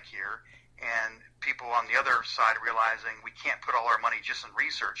want a cure, and people on the other side realizing we can't put all our money just in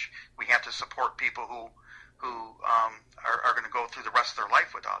research. We have to support people who are going to go through the rest of their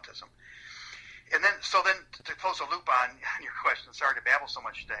life with autism. And then to close a loop on your question, sorry to babble so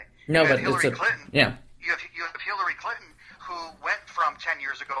much today. No, but Hillary Clinton. Yeah. You have Hillary Clinton, who went from 10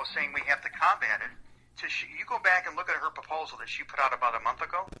 years ago saying we have to combat it to you go back and look at her proposal that she put out about a month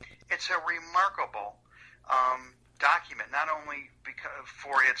ago. It's a remarkable document, not only because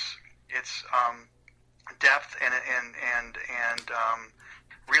for its depth and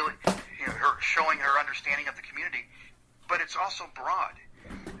really her showing her understanding of the community, but it's also broad.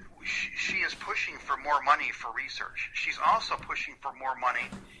 She is pushing for more money for research. She's also pushing for more money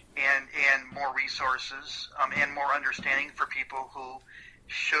and more resources and more understanding for people who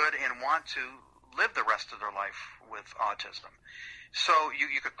should and want to live the rest of their life with autism. So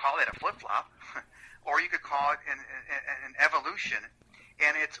you could call it a flip-flop, or you could call it an evolution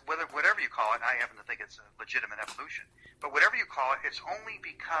And it's whatever you call it. I happen to think it's a legitimate evolution, but whatever you call it, it's only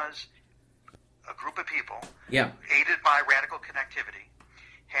because a group of people, aided by radical connectivity,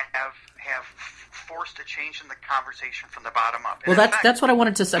 have forced a change in the conversation from the bottom up. Well, that's what I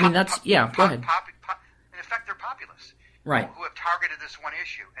wanted to say. I mean, go ahead. In effect, they're populists, right? Who have targeted this one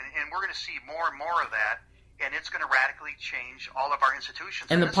issue, and we're going to see more and more of that, and it's going to radically change all of our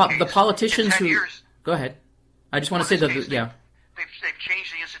institutions. And the politicians who go ahead. I just want to say that they've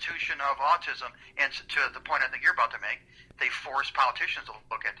changed the institution of autism, and to the point I think you're about to make, they force politicians to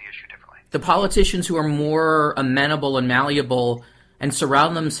look at the issue differently. The politicians who are more amenable and malleable and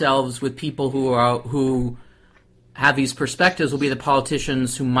surround themselves with people who have these perspectives will be the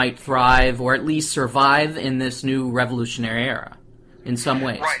politicians who might thrive or at least survive in this new revolutionary era in some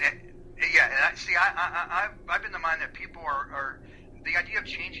ways. Right. And I've been the mind that people are the idea of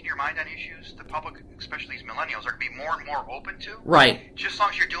changing your mind on issues, the public, especially these millennials, are going to be more and more open to. Right. Just as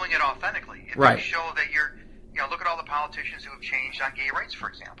long as you're doing it authentically. If you show that look at all the politicians who have changed on gay rights, for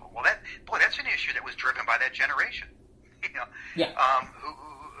example. Well, that's an issue that was driven by that generation. And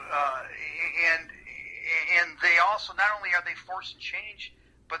they also, not only are they forced to change,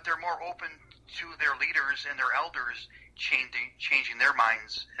 but they're more open to their leaders and their elders changing their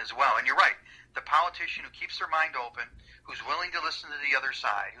minds as well. And you're right. The politician who keeps their mind open, who's willing to listen to the other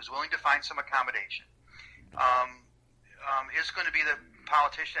side, who's willing to find some accommodation, is going to be the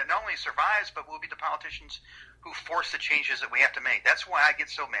politician that not only survives, but will be the politicians who force the changes that we have to make. That's why I get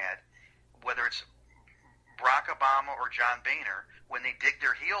so mad, whether it's Barack Obama or John Boehner, when they dig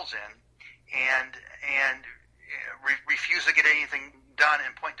their heels in and refuse to get anything done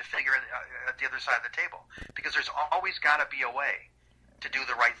and point the finger at the other side of the table. Because there's always got to be a way to do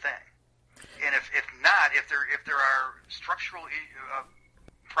the right thing. And if there are structural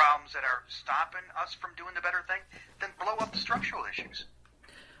problems that are stopping us from doing the better thing, then blow up the structural issues.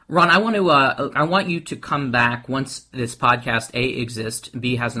 Ron, I want you to come back once this podcast A exists,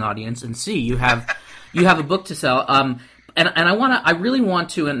 B has an audience, and C you have a book to sell. And I really want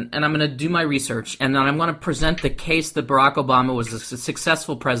to, and I'm going to do my research, and then I'm going to present the case that Barack Obama was a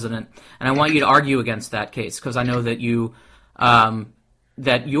successful president, and I want you to argue against that case because I know that you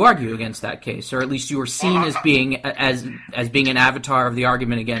argue against that case, or at least you were seen as being an avatar of the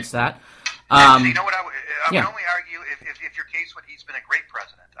argument against that. You know what I would only argue if your case would he's been a great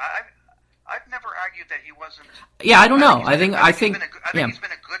president. I've never argued that he wasn't. Yeah, I don't know. I think he's been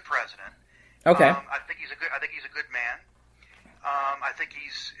a good president. Okay. I think he's a good man. I think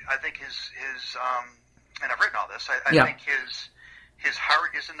his and I've written all this. I think his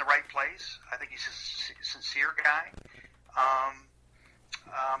heart is in the right place. I think he's a sincere guy.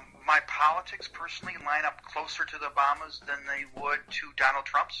 My politics personally line up closer to the Obamas than they would to Donald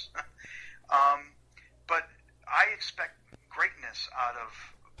Trump's. But I expect greatness out of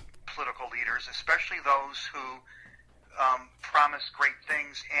political leaders, especially those who promise great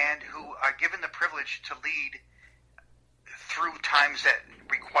things and who are given the privilege to lead through times that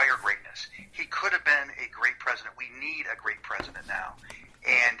require greatness. He could have been a great president. We need a great president now.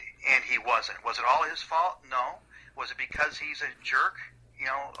 And he wasn't. Was it all his fault? No. Was it because he's a jerk,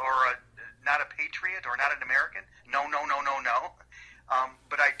 or not a patriot or not an American? No.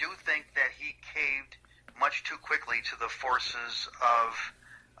 But I do think that he caved much too quickly to the forces of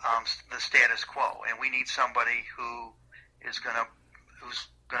the status quo, and we need somebody who's going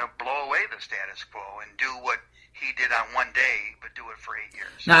to blow away the status quo and do what he did on one day, but do it for 8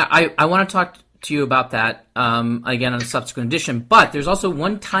 years. Now, I want to talk to you about that again on a subsequent edition, but there's also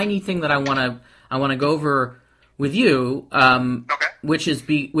one tiny thing that I want to go over with you, which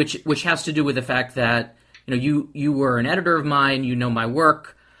has to do with the fact that you were an editor of mine, you know my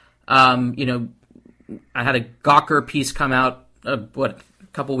work. I had a Gawker piece come out a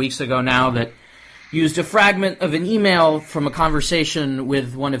couple weeks ago now that used a fragment of an email from a conversation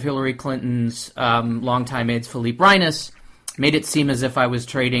with one of Hillary Clinton's longtime aides, Philippe Reines, made it seem as if I was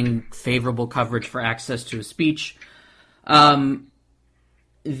trading favorable coverage for access to a speech. I've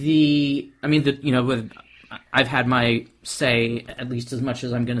had my say, at least as much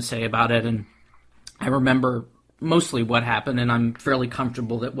as I'm going to say about it, and I remember mostly what happened, and I'm fairly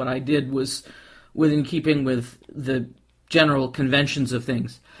comfortable that what I did was within keeping with the general conventions of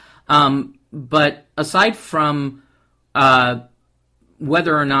things. But aside from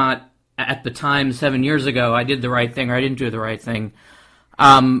whether or not at the time 7 years ago I did the right thing or I didn't do the right thing,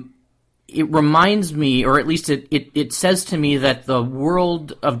 it reminds me, or at least it says to me, that the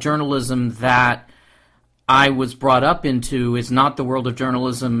world of journalism that I was brought up into is not the world of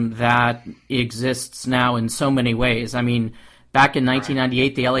journalism that exists now in so many ways. I mean, back in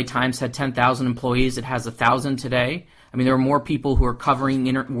 1998, the LA Times had 10,000 employees. It has 1,000 today. I mean, there are more people who are covering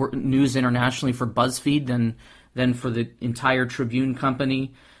news internationally for BuzzFeed than for the entire Tribune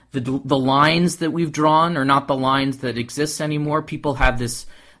company. The lines that we've drawn are not the lines that exist anymore. People have this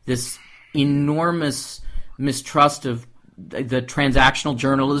enormous mistrust of the transactional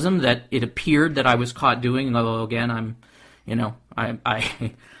journalism that it appeared that I was caught doing. Although again,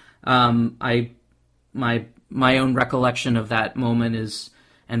 my own recollection of that moment is,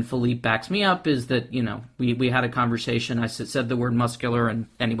 and Philippe backs me up, is that, we had a conversation. I said the word muscular, and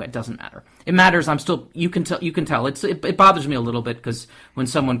anyway, it doesn't matter. It matters. I'm still, you can tell. It bothers me a little bit because when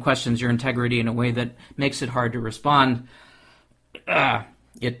someone questions your integrity in a way that makes it hard to respond,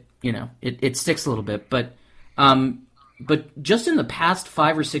 it sticks a little bit. But just in the past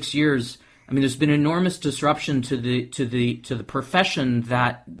 5 or 6 years, I mean, there's been enormous disruption to the profession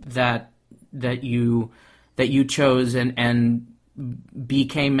that you chose and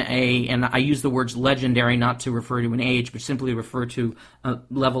became and I use the words legendary not to refer to an age, but simply refer to a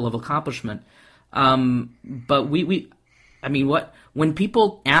level of accomplishment. But when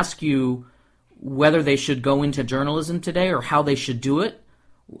people ask you whether they should go into journalism today or how they should do it,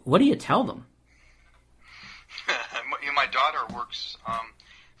 what do you tell them? My daughter works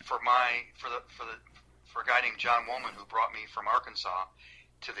for a guy named John Woolman, who brought me from Arkansas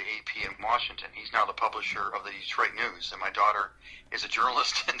to the AP in Washington. He's now the publisher of the Detroit News, and my daughter is a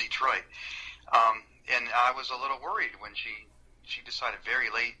journalist in Detroit. And I was a little worried when she decided very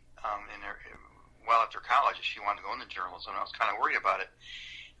late well after college that she wanted to go into journalism. I was kind of worried about it.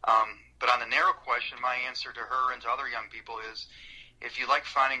 But on the narrow question, my answer to her and to other young people is, if you like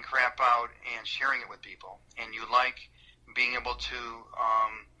finding crap out and sharing it with people, and you like being able to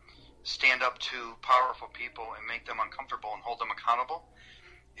stand up to powerful people and make them uncomfortable and hold them accountable,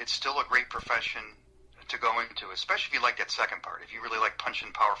 it's still a great profession to go into, especially if you like that second part, if you really like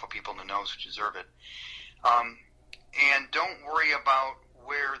punching powerful people in the nose who deserve it. And don't worry about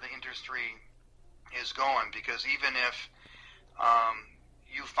where the industry is going, because even if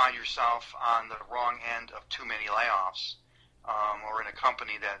you find yourself on the wrong end of too many layoffs, or in a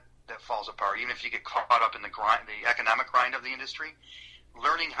company that falls apart, even if you get caught up in the economic grind of the industry,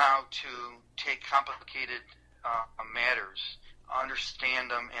 learning how to take complicated matters,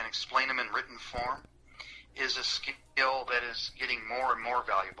 understand them, and explain them in written form is a skill that is getting more and more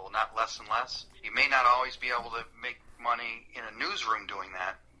valuable, not less and less. You may not always be able to make money in a newsroom doing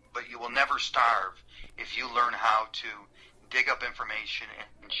that, but you will never starve if you learn how to dig up information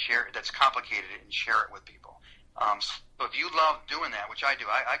and share it that's complicated and share it with people. So if you love doing that, which I do,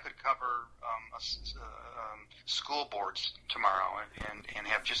 I could cover school boards tomorrow and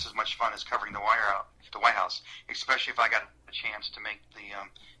have just as much fun as covering the White House, especially if I got a chance to make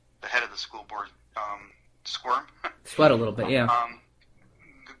the head of the school board squirm. Sweat a little bit, yeah.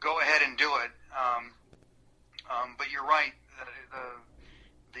 Go ahead and do it. But you're right.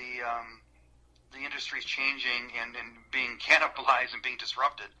 The industry is changing and being cannibalized and being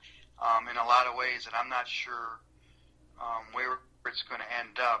disrupted in a lot of ways, and I'm not sure where it's going to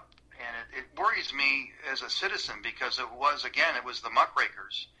end up. And it worries me as a citizen, because it was the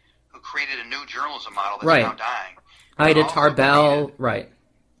muckrakers who created a new journalism model that's now dying. Ida Tarbell, right?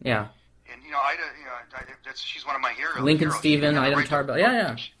 Yeah. And Ida, she's one of my heroes. Lincoln Stephen, Ida Tarbell,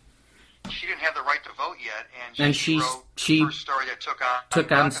 yeah. She didn't have the right to vote yet, and she wrote the first story that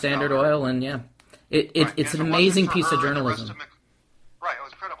took on Standard Oil, and yeah, it's an amazing piece of journalism. Right, it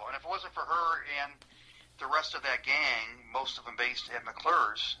was incredible. And if it wasn't for her and the rest of that gang, most of them based at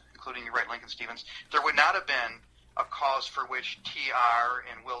McClure's, including your right, Lincoln Stevens, there would not have been a cause for which T.R.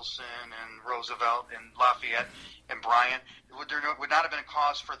 and Wilson and Roosevelt and Lafayette and Bryant, there would not have been a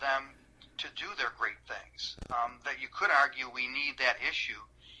cause for them to do their great things. That you could argue we need that issue,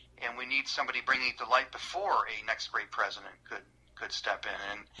 and we need somebody bringing it to light before a next great president could step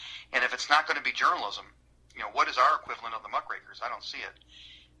in. And if it's not going to be journalism, what is our equivalent of the muckrakers? I don't see it.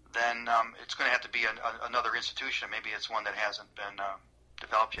 Then it's going to have to be another institution. Maybe it's one that hasn't been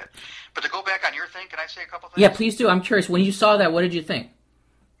developed yet. But to go back on your thing, can I say a couple things? Yeah, please do. I'm curious. When you saw that, what did you think?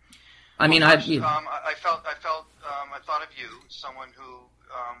 I thought of you, someone who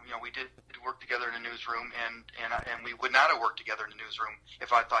we did work together in the newsroom, and we would not have worked together in the newsroom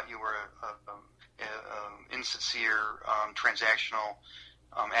if I thought you were a insincere, transactional,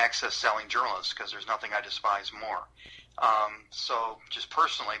 access-selling journalist, because there's nothing I despise more. So just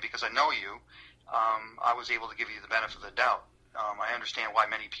personally, because I know you, I was able to give you the benefit of the doubt. I understand why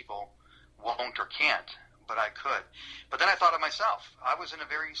many people won't or can't, but I could. But then I thought of myself. I was in a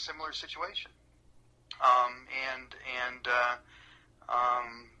very similar situation.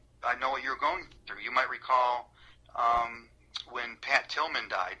 I know what you're going through. You might recall when Pat Tillman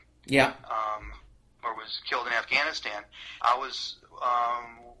died. Yeah. or was killed in Afghanistan, I was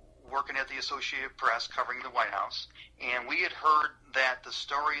working at the Associated Press covering the White House, and we had heard that the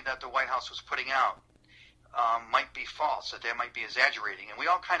story that the White House was putting out might be false, that they might be exaggerating. And we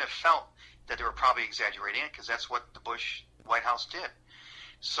all kind of felt that they were probably exaggerating it because that's what the Bush White House did.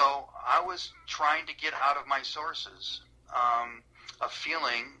 So I was trying to get out of my sources a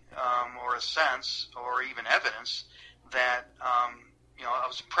feeling or a sense or even evidence that I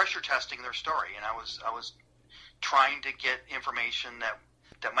was pressure testing their story, and I was trying to get information that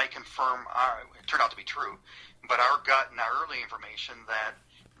might confirm it turned out to be true, but our gut and our early information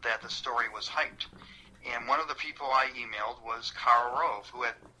that the story was hyped. And one of the people I emailed was Karl Rove, who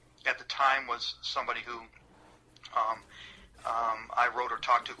at the time was somebody who I wrote or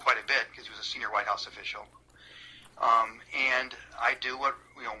talked to quite a bit because he was a senior White House official. And I do what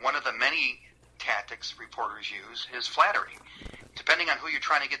one of the many tactics reporters use is flattery. Depending on who you're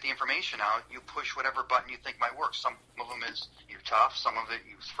trying to get the information out, you push whatever button you think might work. Some of them is you're tough, some of it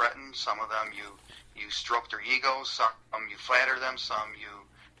you threaten, some of them you stroke their egos, some you flatter them, some you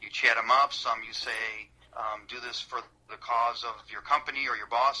chat them up, some you say do this for the cause of your company or your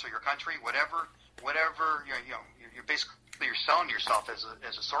boss or your country, whatever you're basically you're selling yourself as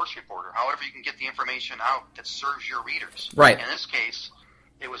a source reporter. However you can get the information out that serves your readers. Right. In this case,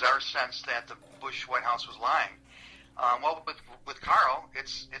 it was our sense that the Bush White House was lying. Well, with Karl,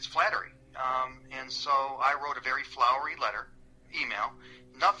 it's flattery, and so I wrote a very flowery email.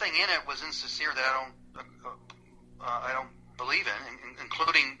 Nothing in it was insincere that I don't believe in,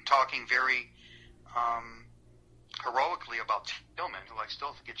 including talking very heroically about Tillman, who I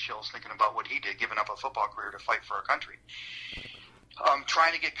still get chills thinking about what he did, giving up a football career to fight for our country.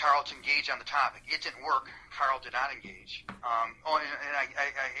 Trying to get Karl to engage on the topic. It didn't work. Karl did not engage. And I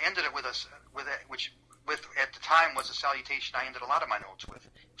ended it with at the time was a salutation I ended a lot of my notes with.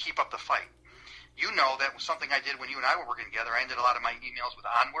 Keep up the fight. You know that was something I did when you and I were working together. I ended a lot of my emails with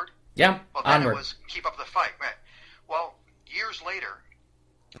onward. Yeah, well, then onward. It was keep up the fight. Right. Well, years later,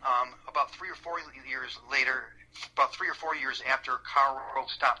 about 3 or 4 years after Karl Rove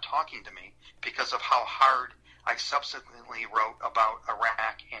stopped talking to me because of how hard I subsequently wrote about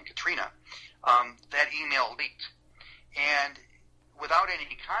Iraq and Katrina, that email leaked. And without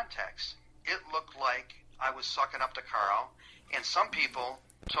any context, it looked like I was sucking up to Karl, and some people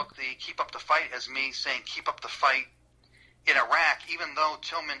took the keep up the fight as me saying keep up the fight in Iraq, even though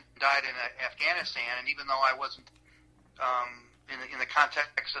Tillman died in Afghanistan, and even though I wasn't, in the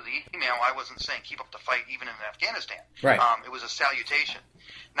context of the email, I wasn't saying keep up the fight even in Afghanistan. Right. It was a salutation.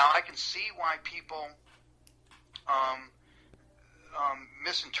 Now, I can see why people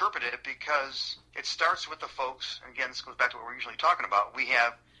misinterpret it, because it starts with the folks, and again, this goes back to what we're usually talking about. We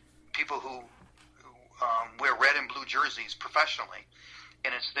have people who wear red and blue jerseys professionally,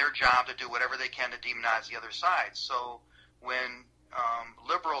 and it's their job to do whatever they can to demonize the other side. So when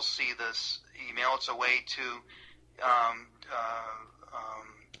liberals see this email, it's a way to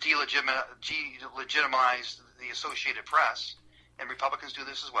delegitimize the Associated Press, and Republicans do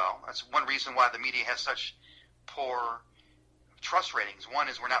this as well. That's one reason why the media has such poor trust ratings. One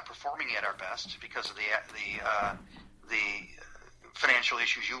is we're not performing at our best because of the financial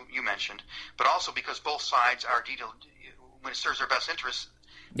issues you mentioned, but also because both sides are when it serves their best interests,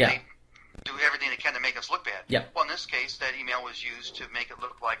 they do everything they can to make us look bad. Yeah. Well, in this case, that email was used to make it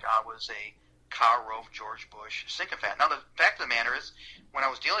look like I was a Karl Rove, George Bush sycophant. Now, the fact of the matter is, when I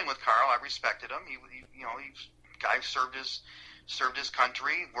was dealing with Karl, I respected him. He guy served his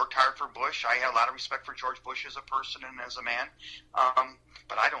country, worked hard for Bush. I had a lot of respect for George Bush as a person and as a man.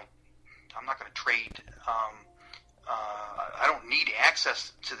 But I'm not going to trade. I don't need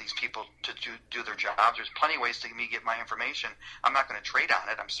access to these people to do their jobs. There's plenty of ways to me get my information. I'm not going to trade on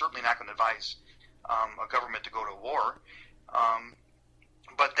it. I'm certainly not going to advise a government to go to war.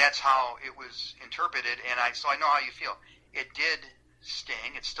 But that's how it was interpreted, so I know how you feel. It did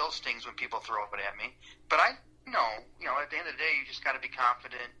sting. It still stings when people throw it at me. But I know, at the end of the day, you just got to be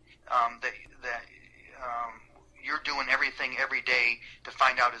confident that you're doing everything every day to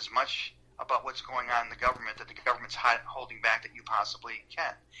find out as much about what's going on in the government that the government's holding back that you possibly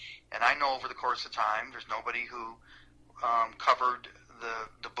can. And I know over the course of time, there's nobody who covered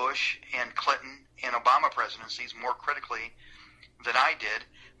the Bush and Clinton and Obama presidencies more critically than I did,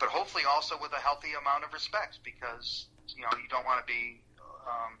 but hopefully also with a healthy amount of respect, because you don't want to be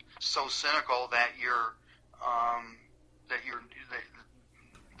so cynical that you're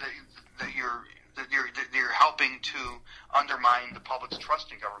helping to undermine the public's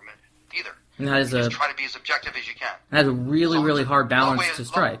trust in government either. And that is try to be as objective as you can. That's a really hard balance to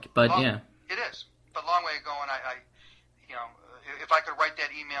strike, but it is. But long way to go, and if I could write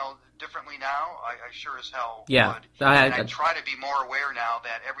that email differently now, I sure as hell would. I try to be more aware now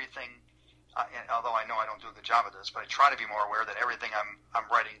that everything, although I know I don't do a good job of this, but I try to be more aware that everything I'm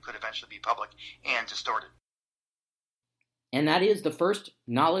writing could eventually be public and distorted. And that is the first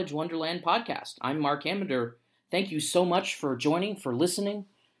Knowledge Wonderland podcast. I'm Mark Ambinder. Thank you so much for joining, for listening.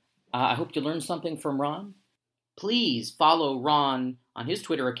 I hope you learned something from Ron. Please follow Ron on his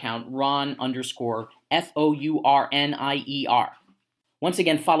Twitter account, Ron_FOURNIER. Once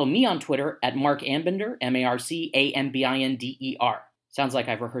again, follow me on Twitter at Mark Ambinder, MarkAmbinder. Sounds like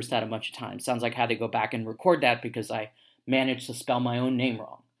I've rehearsed that a bunch of times. Sounds like I had to go back and record that because I managed to spell my own name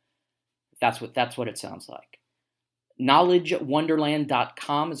wrong. That's what it sounds like.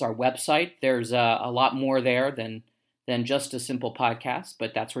 KnowledgeWonderland.com is our website. There's a lot more there than just a simple podcast,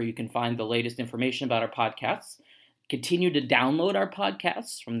 but that's where you can find the latest information about our podcasts. Continue to download our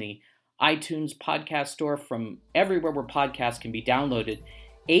podcasts from the iTunes podcast store, from everywhere where podcasts can be downloaded.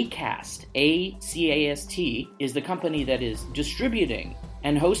 Acast, A-C-A-S-T, is the company that is distributing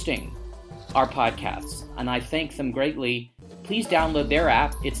and hosting our podcasts, and I thank them greatly. Please download their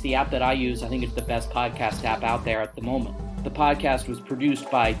app. It's the app that I use. I think it's the best podcast app out there at the moment. The podcast was produced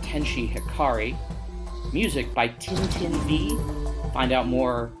by Tenshi Hikari. Music by Tintin V. Find out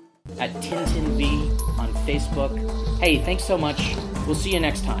more at Tintin V on Facebook. Hey, thanks so much. We'll see you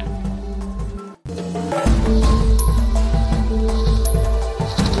next time.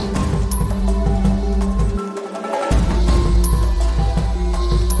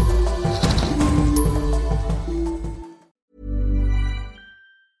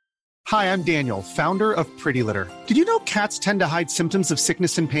 Hi, I'm Daniel, founder of Pretty Litter. Did you know cats tend to hide symptoms of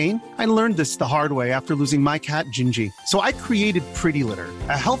sickness and pain? I learned this the hard way after losing my cat, Gingy. So I created Pretty Litter,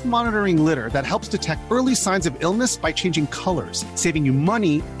 a health monitoring litter that helps detect early signs of illness by changing colors, saving you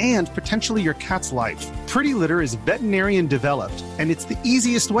money and potentially your cat's life. Pretty Litter is veterinarian developed, and it's the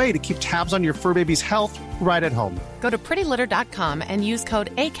easiest way to keep tabs on your fur baby's health right at home. Go to prettylitter.com and use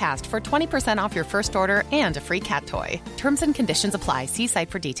code ACAST for 20% off your first order and a free cat toy. Terms and conditions apply. See site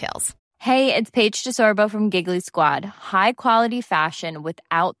for details. Hey, it's Paige DeSorbo from Giggly Squad. High quality fashion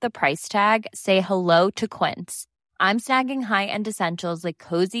without the price tag. Say hello to Quince. I'm snagging high-end essentials like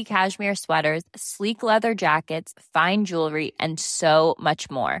cozy cashmere sweaters, sleek leather jackets, fine jewelry, and so much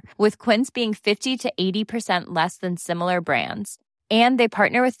more. With Quince being 50 to 80% less than similar brands. And they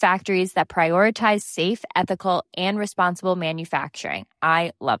partner with factories that prioritize safe, ethical, and responsible manufacturing.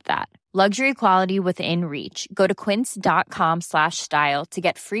 I love that. Luxury quality within reach. Go to quince.com/style to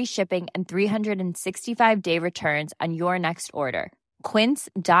get free shipping and 365-day returns on your next order.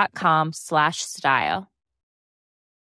 Quince.com/style.